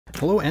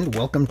Hello and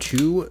welcome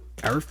to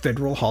our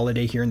federal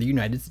holiday here in the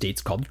United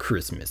States called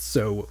Christmas.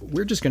 So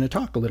we're just going to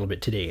talk a little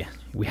bit today.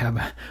 We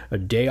have a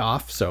day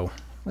off, so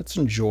let's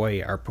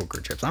enjoy our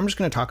poker chips. I'm just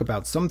going to talk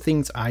about some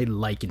things I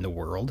like in the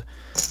world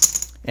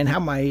and how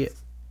my,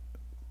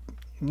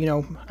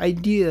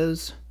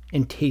 ideas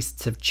and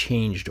tastes have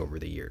changed over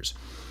the years.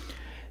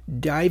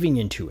 Diving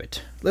into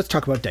it, let's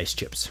talk about dice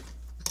chips.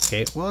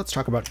 Okay, well, let's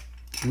talk about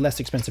less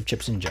expensive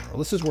chips in general.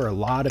 This is where a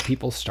lot of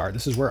people start.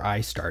 This is where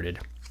I started.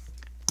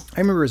 I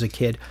remember as a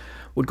kid,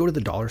 would go to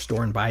the dollar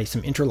store and buy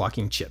some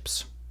interlocking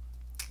chips.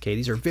 Okay,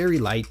 these are very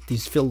light.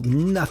 These feel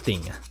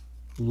nothing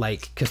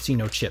like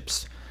casino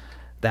chips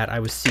that I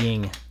was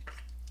seeing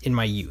in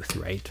my youth,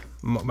 right?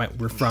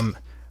 We're from,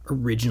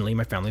 originally,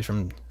 my family's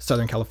from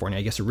Southern California.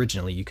 I guess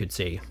originally you could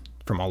say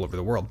from all over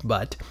the world.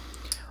 But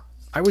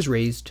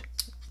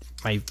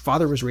my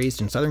father was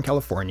raised in Southern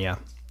California,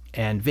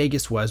 and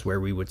Vegas was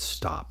where we would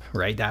stop,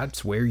 right?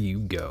 That's where you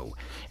go.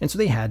 And so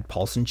they had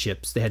Paulson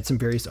chips. They had some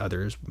various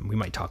others we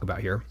might talk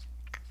about here.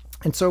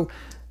 And so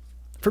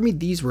for me,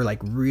 these were like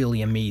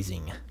really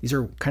amazing. These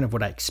are kind of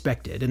what I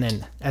expected. And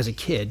then as a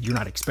kid, you're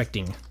not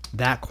expecting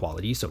that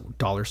quality. So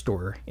dollar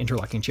store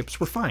interlocking chips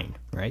were fine,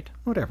 right?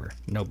 Whatever.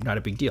 Nope, not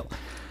a big deal.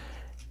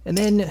 And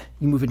then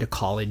you move into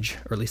college,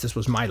 or at least this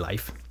was my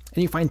life,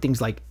 and you find things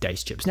like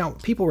dice chips. Now,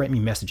 people write me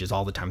messages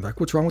all the time. They're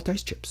like, what's wrong with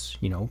dice chips?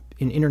 In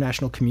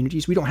international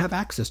communities, we don't have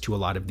access to a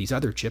lot of these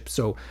other chips.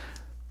 So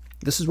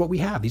this is what we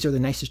have. These are the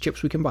nicest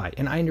chips we can buy.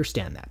 And I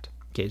understand that.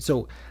 Okay,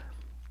 so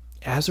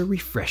as a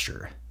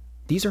refresher,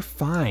 these are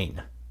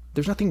fine.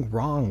 There's nothing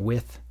wrong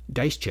with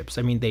dice chips.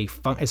 I mean,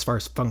 as far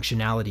as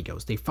functionality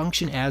goes, they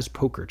function as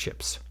poker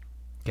chips.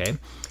 Okay,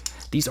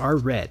 these are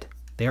red.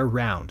 They are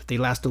round. They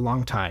last a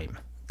long time.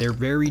 They're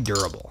very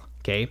durable.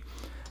 Okay.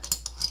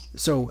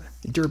 So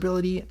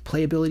durability,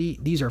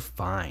 playability, these are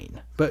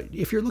fine. But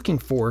if you're looking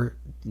for,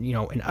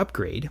 an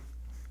upgrade,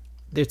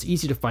 it's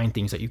easy to find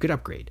things that you could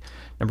upgrade.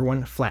 Number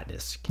one,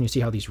 flatness. Can you see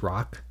how these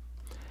rock?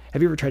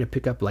 Have you ever tried to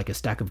pick up like a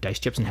stack of dice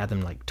chips and have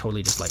them like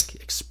totally just like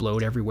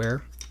explode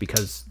everywhere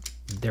because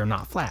they're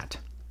not flat?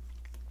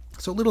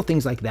 So little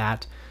things like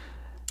that.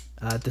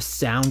 The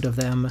sound of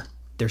them,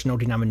 there's no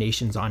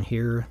denominations on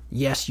here.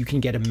 Yes, you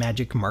can get a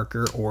magic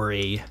marker or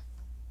a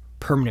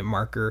permanent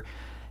marker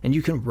and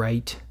you can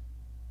write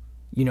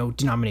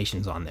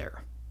denominations on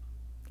there.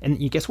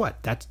 And guess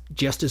what? That's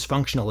just as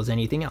functional as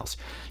anything else.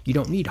 You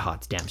don't need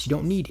hot stamps. You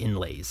don't need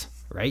inlays,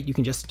 right? You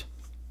can just,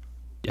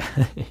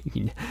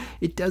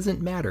 it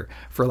doesn't matter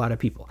for a lot of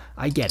people.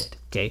 I get it,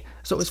 okay?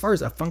 So as far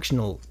as a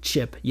functional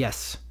chip,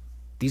 yes,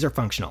 these are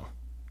functional.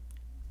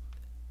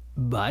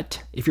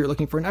 But if you're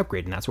looking for an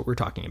upgrade, and that's what we're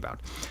talking about.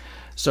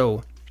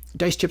 So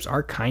dice chips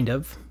are kind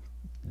of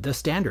the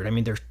standard. I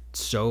mean, they're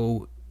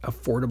so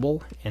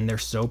affordable and they're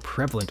so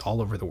prevalent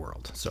all over the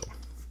world. So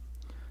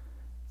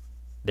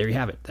there you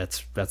have it.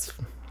 That's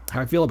how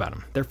I feel about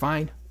them. They're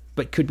fine,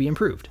 but could be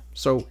improved.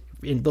 So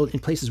in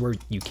places where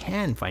you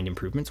can find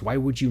improvements, why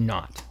would you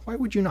not? Why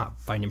would you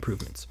not find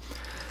improvements?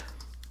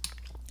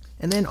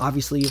 And then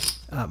obviously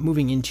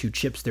moving into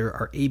chips, there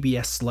are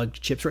ABS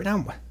slugged chips. Right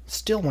now,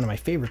 still one of my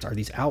favorites are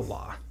these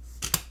Outlaw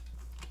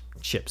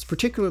chips,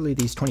 particularly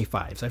these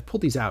 25s. I've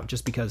pulled these out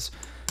just because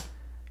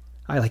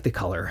I like the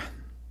color.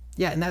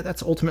 Yeah, and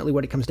that's ultimately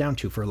what it comes down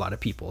to for a lot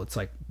of people. It's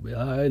like,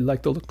 I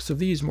like the looks of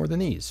these more than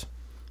these.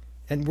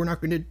 And we're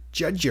not going to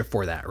judge you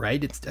for that,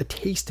 right? It's a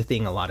taste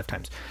thing a lot of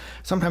times.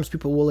 Sometimes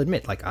people will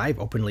admit, like I've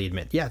openly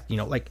admit, yeah,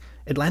 like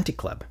Atlantic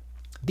Club.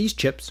 These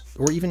chips,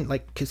 or even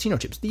like casino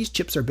chips, these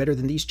chips are better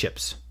than these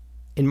chips.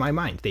 In my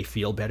mind, they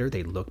feel better,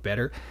 they look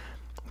better,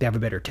 they have a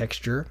better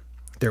texture,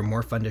 they're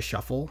more fun to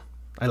shuffle.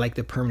 I like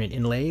the permanent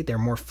inlay, they're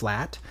more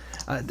flat.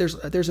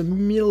 There's a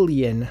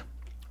million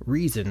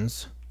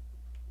reasons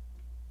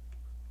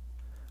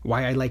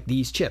why I like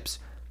these chips.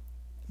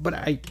 But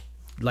I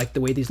like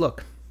the way these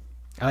look.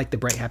 I like the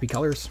bright, happy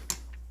colors.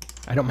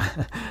 I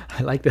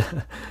like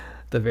the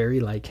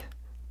very like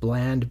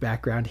bland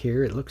background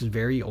here. It looks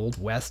very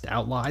Old West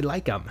Outlaw. I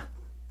like them.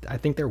 I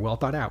think they're well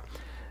thought out.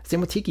 Same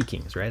with Tiki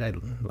Kings, right? I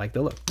like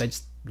the look. I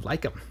just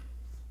like them.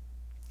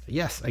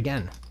 Yes,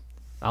 again,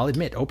 I'll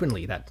admit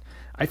openly that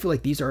I feel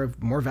like these are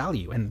of more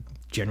value, and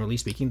generally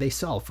speaking, they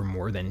sell for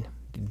more than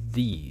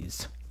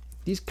these.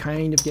 These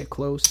kind of get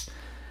close.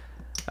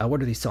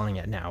 What are they selling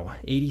at now?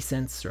 80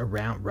 cents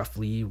around,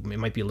 roughly. It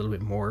might be a little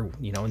bit more,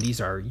 and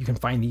you can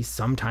find these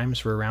sometimes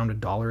for around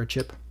 $1 a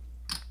chip.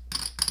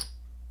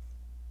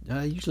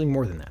 Usually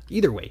more than that.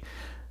 Either way,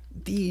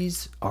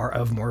 these are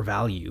of more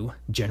value,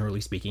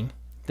 generally speaking,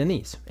 than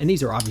these. And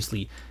these are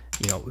obviously,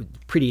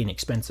 pretty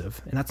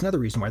inexpensive. And that's another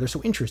reason why they're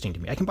so interesting to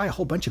me. I can buy a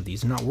whole bunch of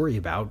these and not worry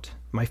about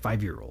my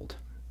 5-year-old.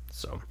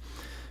 So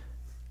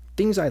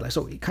things I like.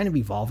 So it kind of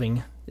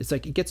evolving. It's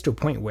like it gets to a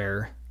point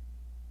where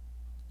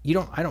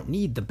I don't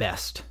need the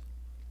best.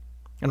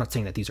 I'm not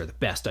saying that these are the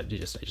best. I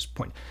just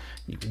point,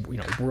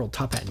 world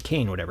top hat and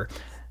cane, whatever.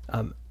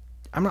 I'm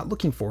not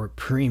looking for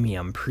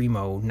premium,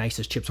 primo,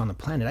 nicest chips on the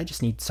planet. I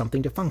just need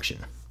something to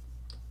function.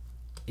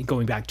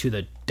 Going back to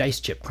the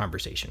dice chip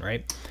conversation,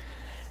 right?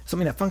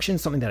 something that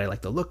functions, something that I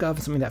like the look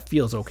of, something that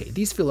feels okay.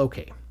 These feel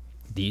okay.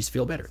 These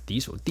feel better.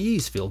 These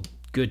feel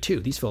good too.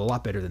 These feel a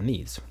lot better than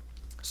these.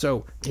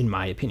 So, in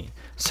my opinion.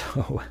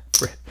 So,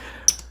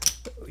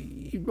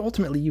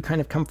 ultimately, you kind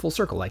of come full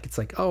circle. Like, it's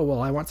like, oh,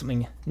 well, I want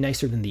something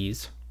nicer than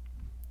these.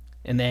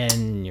 And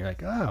then you're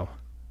like, oh,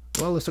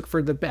 well, let's look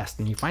for the best.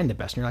 And you find the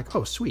best, and you're like,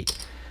 oh, sweet.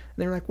 And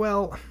then you're like,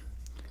 well,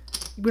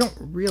 we don't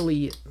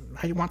really,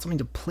 I want something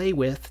to play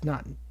with,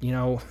 not, you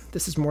know,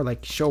 this is more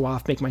like show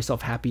off, make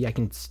myself happy. I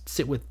can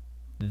sit with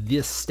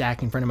this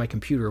stack in front of my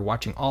computer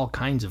watching all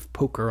kinds of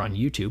poker on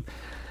YouTube,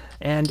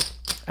 and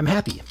I'm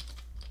happy.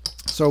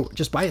 So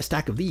just buy a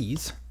stack of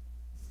these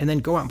and then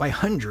go out and buy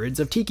hundreds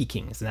of Tiki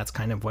Kings, and that's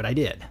kind of what I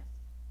did.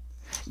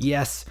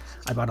 Yes,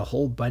 I bought a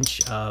whole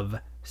bunch of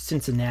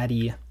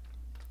Cincinnati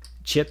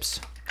chips.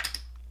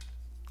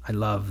 I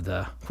love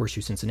the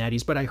Horseshoe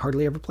Cincinnatis, but I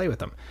hardly ever play with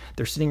them.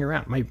 They're sitting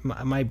around.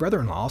 My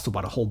brother-in-law also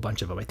bought a whole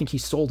bunch of them. I think he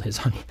sold his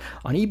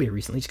on eBay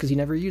recently just because he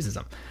never uses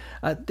them.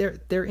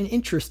 They're an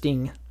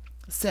interesting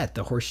set,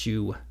 the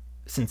Horseshoe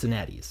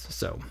Cincinnatis.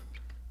 So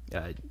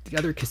the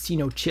other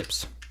casino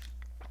chips,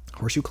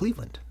 Horseshoe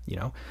Cleveland, you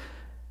know.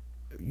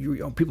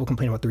 People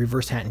complain about the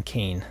reverse hat and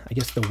cane. I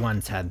guess the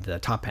ones had the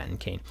top hat and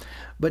cane.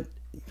 But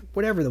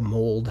whatever the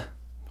mold,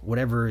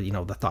 whatever, you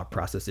know, the thought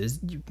process is,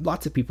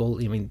 lots of people,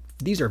 I mean,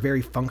 these are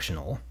very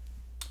functional,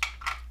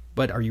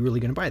 but are you really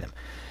going to buy them?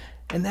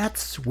 And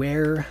that's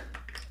where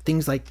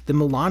things like the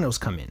Milanos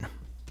come in.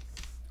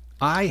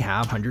 I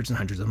have hundreds and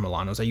hundreds of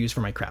Milanos I use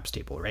for my craps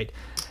table, right?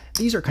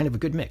 These are kind of a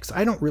good mix.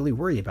 I don't really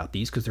worry about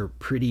these because they're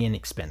pretty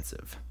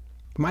inexpensive.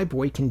 My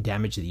boy can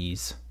damage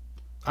these.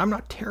 I'm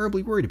not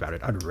terribly worried about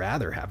it. I'd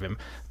rather have him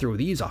throw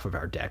these off of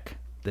our deck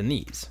than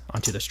these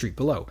onto the street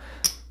below.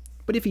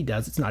 But if he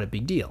does, it's not a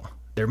big deal.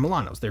 They're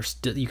Milanos. They're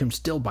still, you can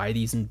still buy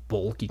these in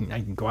bulk. I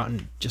can go out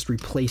and just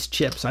replace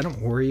chips. I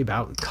don't worry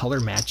about color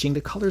matching.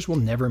 The colors will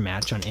never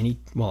match on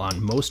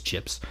on most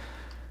chips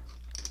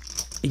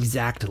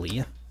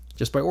exactly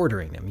just by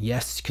ordering them.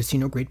 Yes,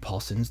 casino grade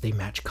Paulsons, they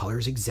match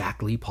colors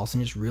exactly.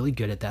 Paulson is really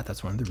good at that.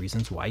 That's one of the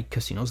reasons why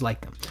casinos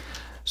like them.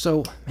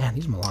 So, man,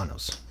 these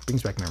Milanos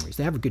brings back memories.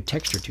 They have a good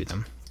texture to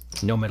them.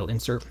 No metal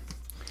insert.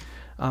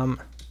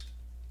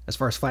 As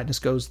far as flatness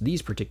goes,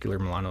 these particular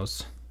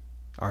Milanos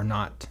are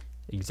not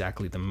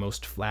exactly the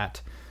most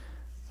flat.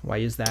 Why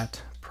is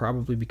that?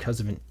 Probably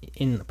because of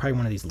probably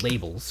one of these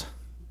labels.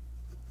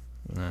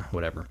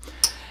 Whatever.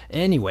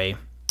 Anyway,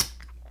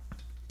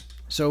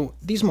 so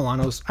these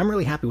Milanos, I'm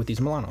really happy with these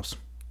Milanos.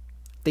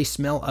 They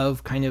smell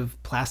of kind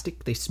of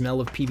plastic. They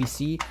smell of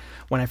PVC.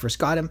 When I first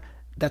got them,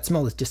 that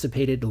smell is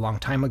dissipated a long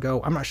time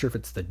ago. I'm not sure if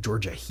it's the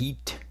Georgia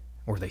heat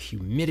or the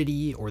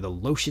humidity or the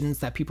lotions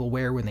that people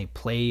wear when they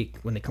play,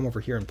 when they come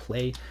over here and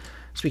play.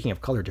 Speaking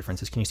of color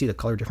differences, can you see the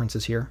color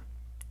differences here?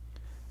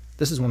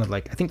 This is one of,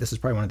 like, I think this is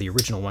probably one of the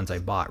original ones I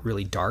bought,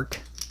 really dark.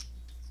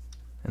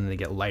 And then they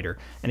get lighter.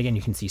 And again,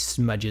 you can see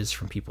smudges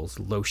from people's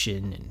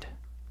lotion and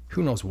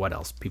who knows what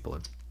else people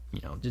have,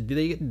 you know, do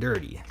they get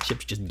dirty?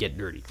 Chips just get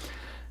dirty.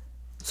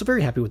 So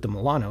very happy with the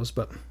Milanos,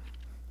 but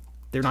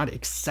they're not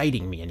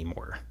exciting me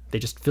anymore. They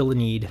just fill a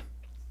need,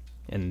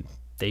 and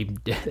they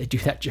do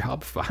that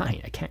job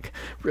fine. I can't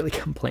really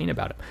complain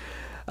about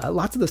them.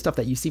 Lots of the stuff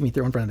that you see me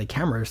throw in front of the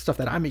camera is stuff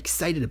that I'm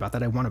excited about,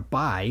 that I want to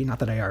buy, not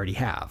that I already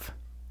have,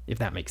 if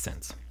that makes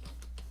sense.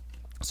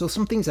 So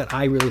some things that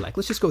I really like.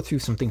 Let's just go through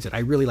some things that I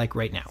really like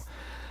right now.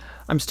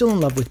 I'm still in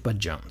love with Bud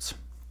Jones.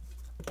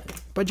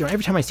 Bud Jones,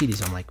 every time I see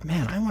these, I'm like,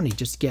 man, I want to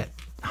just get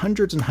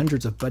hundreds and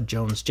hundreds of Bud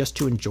Jones just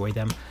to enjoy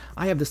them.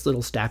 I have this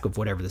little stack of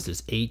whatever this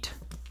is, 8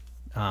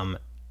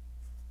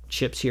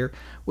 chips here,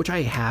 which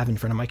I have in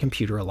front of my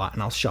computer a lot,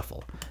 and I'll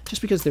shuffle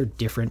just because they're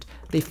different.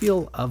 They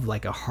feel of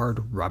like a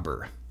hard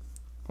rubber,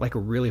 like a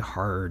really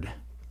hard,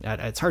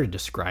 it's hard to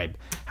describe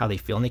how they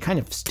feel, and they kind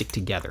of stick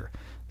together.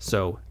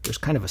 So there's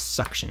kind of a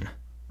suction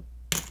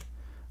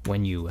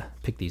when you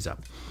pick these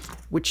up,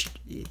 which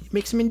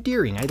makes them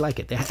endearing. I like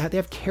it. They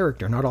have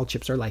character. Not all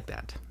chips are like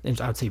that.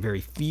 And I would say very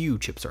few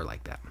chips are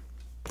like that.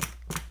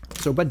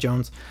 So Bud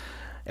Jones,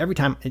 every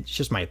time, it's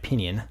just my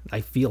opinion,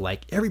 I feel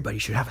like everybody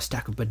should have a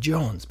stack of Bud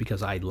Jones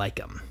because I like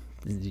them.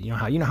 You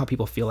know how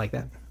people feel like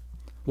that?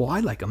 Well,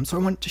 I like them, so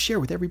I want to share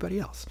with everybody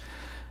else.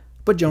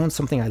 Bud Jones,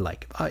 something I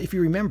like. If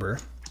you remember,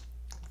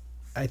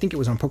 I think it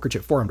was on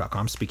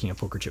PokerChipForum.com. Speaking of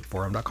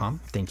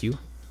PokerChipForum.com, thank you.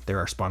 They're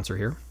our sponsor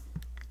here.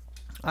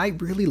 I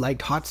really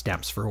liked hot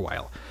stamps for a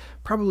while,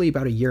 probably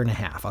about a year and a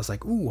half. I was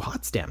like, ooh,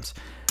 hot stamps.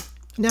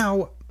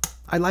 Now,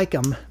 I like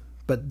them,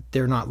 but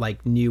they're not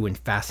like new and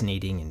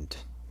fascinating and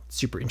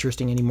super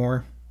interesting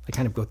anymore. I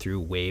kind of go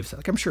through waves,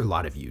 like I'm sure a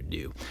lot of you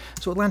do.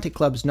 So Atlantic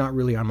Club's not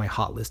really on my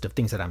hot list of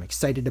things that I'm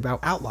excited about.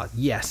 Outlaw,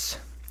 yes,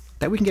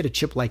 that we can get a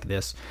chip like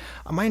this.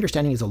 My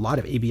understanding is a lot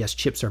of ABS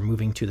chips are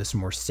moving to this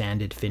more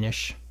sanded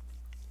finish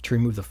to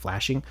remove the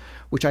flashing,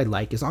 which I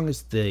like as long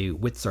as the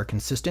widths are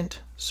consistent.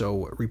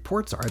 So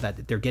reports are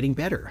that they're getting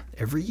better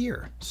every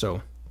year.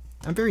 So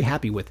I'm very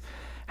happy with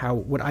how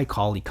what I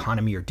call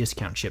economy or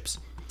discount chips,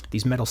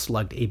 these metal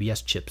slugged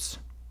ABS chips,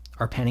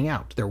 are panning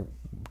out. They're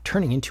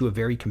turning into a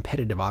very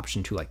competitive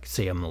option to, like,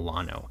 say, a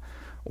Milano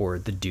or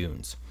the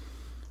Dunes.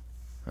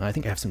 I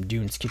think I have some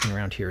dunes kicking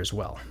around here as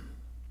well.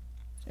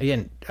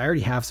 Again, I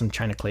already have some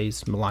China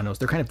clays, Milanos.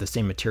 They're kind of the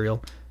same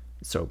material,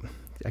 so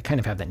I kind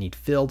of have that need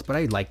filled, but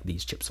I like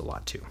these chips a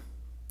lot too.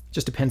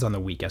 Just depends on the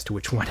week as to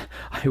which one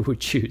I would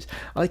choose.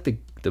 I like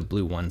the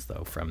blue ones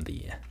though from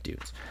the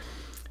dunes.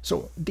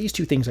 So these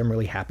two things I'm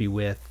really happy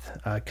with.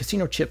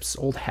 Casino chips,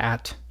 old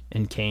hat,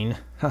 and cane.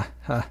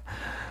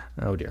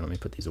 Oh dear, let me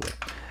put these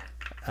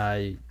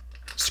away.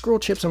 Scroll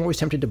chips I'm always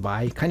tempted to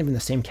buy, kind of in the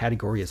same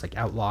category as like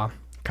Outlaw.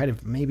 Kind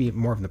of maybe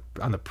more of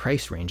on the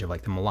price range of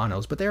like the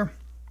Milanos, but they're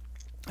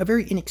a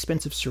very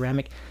inexpensive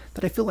ceramic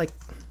that I feel like,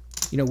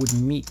 you know, would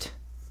meet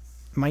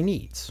my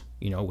needs.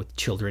 You know, with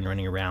children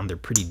running around, they're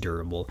pretty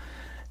durable.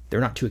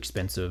 They're not too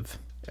expensive.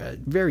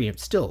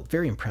 Still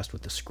very impressed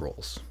with the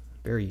scrolls.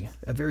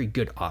 A very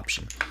good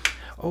option.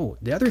 Oh,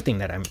 the other thing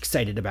that I'm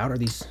excited about are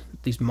these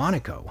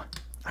Monaco.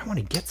 I want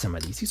to get some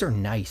of these. These are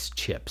nice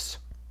chips.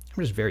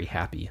 I'm just very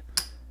happy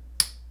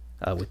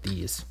with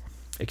these.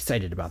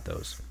 Excited about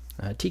those.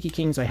 Tiki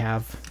Kings, I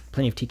have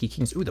plenty of Tiki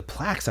Kings. Ooh, the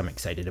plaques I'm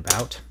excited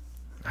about.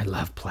 I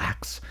love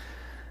plaques.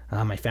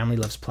 My family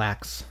loves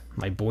plaques.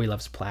 My boy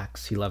loves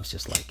plaques. He loves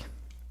just like,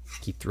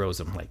 he throws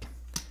them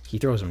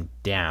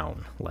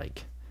down,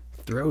 like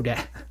throw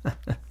down.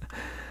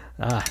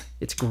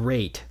 It's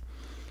great.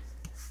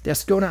 The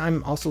Ascona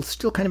I'm also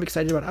still kind of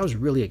excited about. I was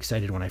really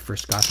excited when I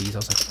first got these. I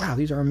was like, wow,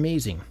 these are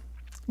amazing.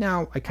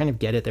 Now I kind of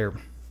get it.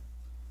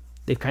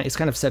 It's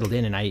kind of settled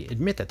in, and I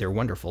admit that they're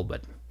wonderful,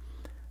 but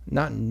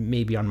not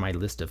maybe on my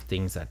list of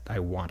things that I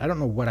want. I don't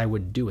know what I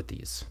would do with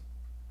these.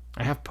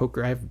 I have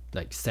poker, I have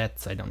like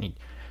sets. I don't need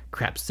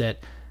crap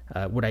set.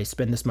 Would I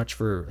spend this much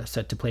for a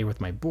set to play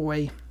with my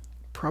boy?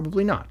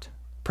 Probably not.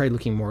 Probably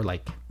looking more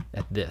like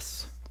at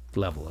this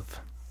level of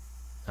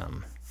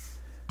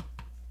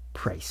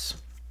price.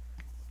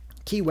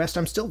 Key West,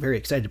 I'm still very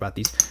excited about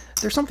these.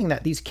 There's something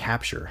that these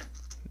capture.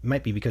 It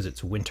might be because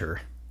it's winter.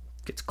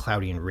 It gets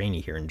cloudy and rainy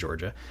here in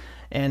Georgia.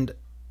 And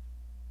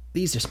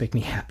these just make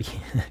me happy.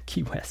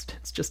 Key West.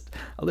 It's just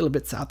a little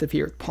bit south of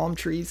here. Palm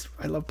trees.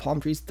 I love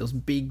palm trees. Those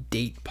big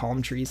date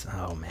palm trees.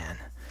 Oh man.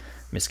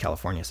 Miss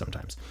California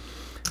sometimes.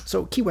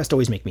 So Key West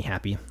always make me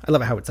happy. I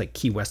love how it's like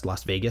Key West,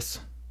 Las Vegas.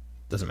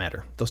 Doesn't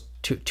matter. Those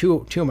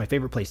two of my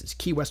favorite places.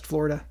 Key West,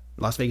 Florida.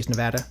 Las Vegas,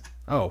 Nevada.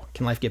 Oh,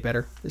 can life get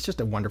better? It's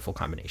just a wonderful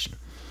combination.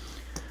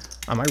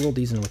 I rolled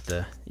these in with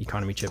the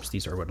economy chips.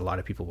 These are what a lot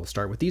of people will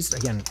start with. These,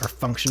 again, are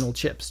functional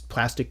chips.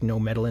 Plastic, no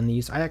metal in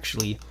these. I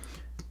actually,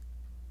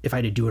 if I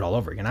had to do it all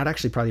over again, I'd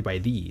actually probably buy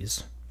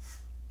these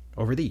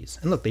over these.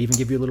 And look, they even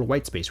give you a little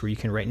white space where you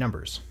can write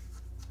numbers.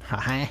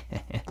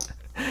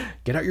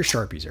 Get out your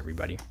Sharpies,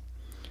 everybody.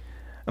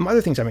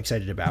 Other things I'm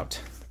excited about.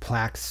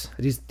 Plaques.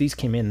 These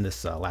came in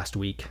this last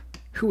week.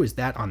 Who is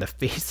that on the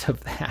face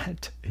of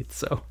that? It's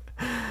so...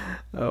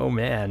 Oh,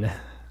 man.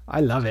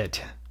 I love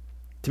it.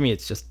 To me,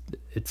 it's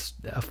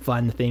a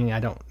fun thing.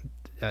 I don't,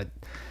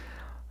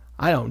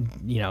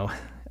 you know,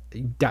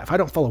 if I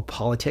don't follow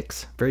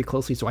politics very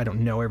closely, so I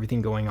don't know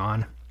everything going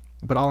on.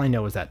 But all I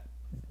know is that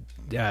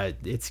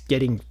it's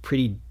getting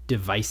pretty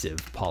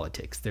divisive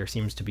politics. There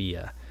seems to be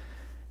a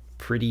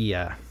pretty,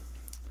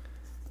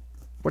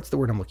 what's the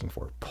word I'm looking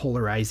for?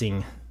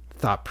 Polarizing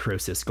thought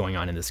process going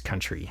on in this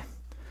country.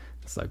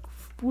 It's like,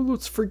 well,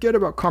 let's forget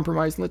about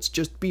compromise and let's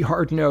just be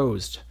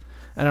hard-nosed.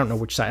 I don't know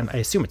which side. I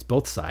assume it's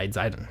both sides.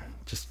 I don't.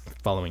 Just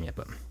following it,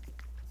 but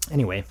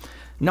anyway,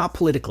 not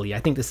politically. I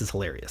think this is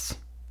hilarious.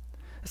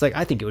 It's like,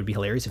 I think it would be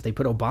hilarious if they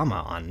put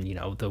Obama on, you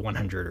know, the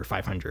 100 or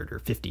 500 or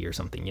 50 or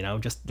something, you know,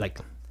 just like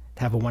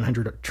have a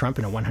 100 Trump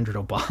and a 100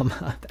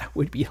 Obama. That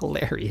would be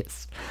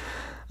hilarious.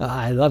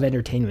 I love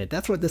entertainment.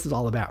 That's what this is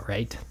all about,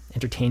 right?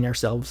 Entertain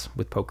ourselves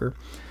with poker.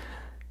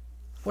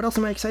 What else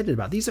am I excited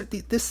about? These are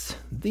the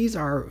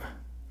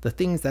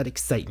things that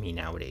excite me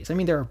nowadays. I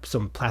mean, there are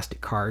some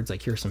plastic cards.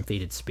 Like here's some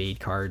faded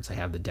spade cards. I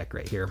have the deck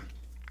right here.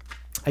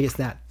 I guess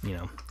that, you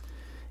know,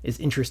 is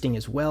interesting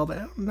as well, but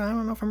I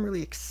don't know if I'm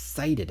really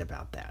excited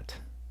about that.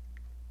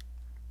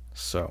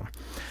 So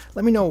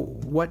let me know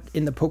what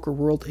in the poker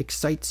world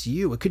excites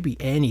you. It could be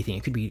anything.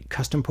 It could be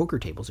custom poker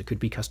tables. It could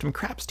be custom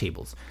craps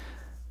tables,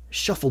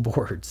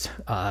 shuffleboards.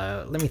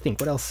 Let me think.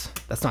 What else?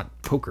 That's not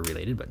poker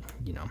related, but,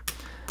 you know.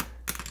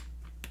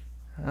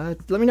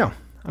 Let me know.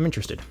 I'm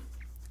interested.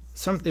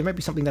 There might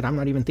be something that I'm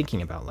not even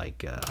thinking about,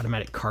 like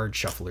automatic card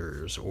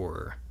shufflers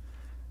or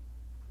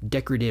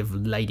decorative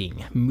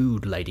lighting,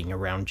 mood lighting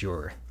around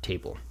your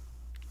table.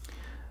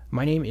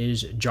 My name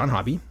is John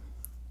Hobby,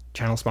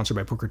 channel sponsored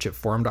by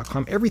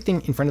PokerChipForum.com.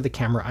 Everything in front of the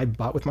camera I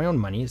bought with my own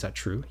money. Is that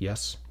true?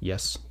 Yes,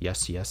 yes,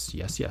 yes, yes,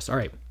 yes, yes. All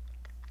right.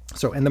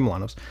 So, and the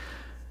Milanos.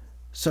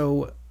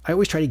 So I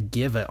always try to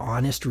give an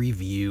honest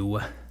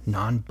review,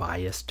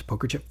 non-biased.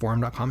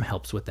 PokerChipForum.com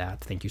helps with that.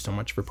 Thank you so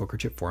much for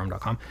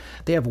PokerChipForum.com.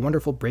 They have a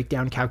wonderful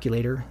breakdown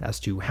calculator as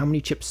to how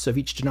many chips of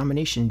each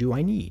denomination do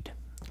I need.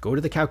 Go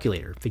to the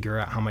calculator, figure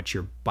out how much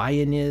your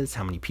buy-in is,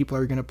 how many people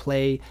are going to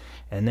play,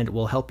 and then it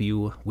will help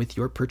you with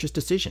your purchase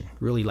decision.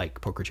 Really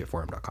like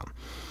PokerChipForum.com.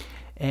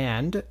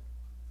 And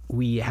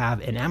we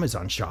have an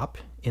Amazon shop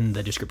in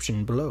the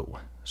description below.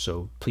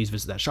 So please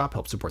visit that shop,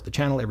 help support the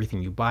channel.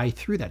 Everything you buy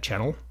through that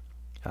channel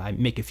I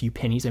make a few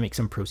pennies, I make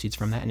some proceeds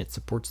from that, and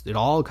it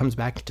all comes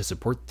back to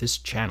support this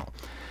channel.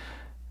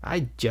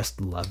 I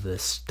just love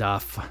this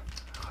stuff.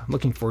 I'm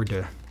looking forward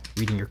to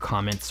reading your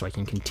comments so I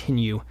can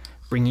continue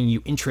bringing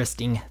you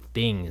interesting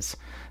things.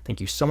 Thank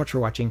you so much for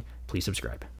watching. Please subscribe.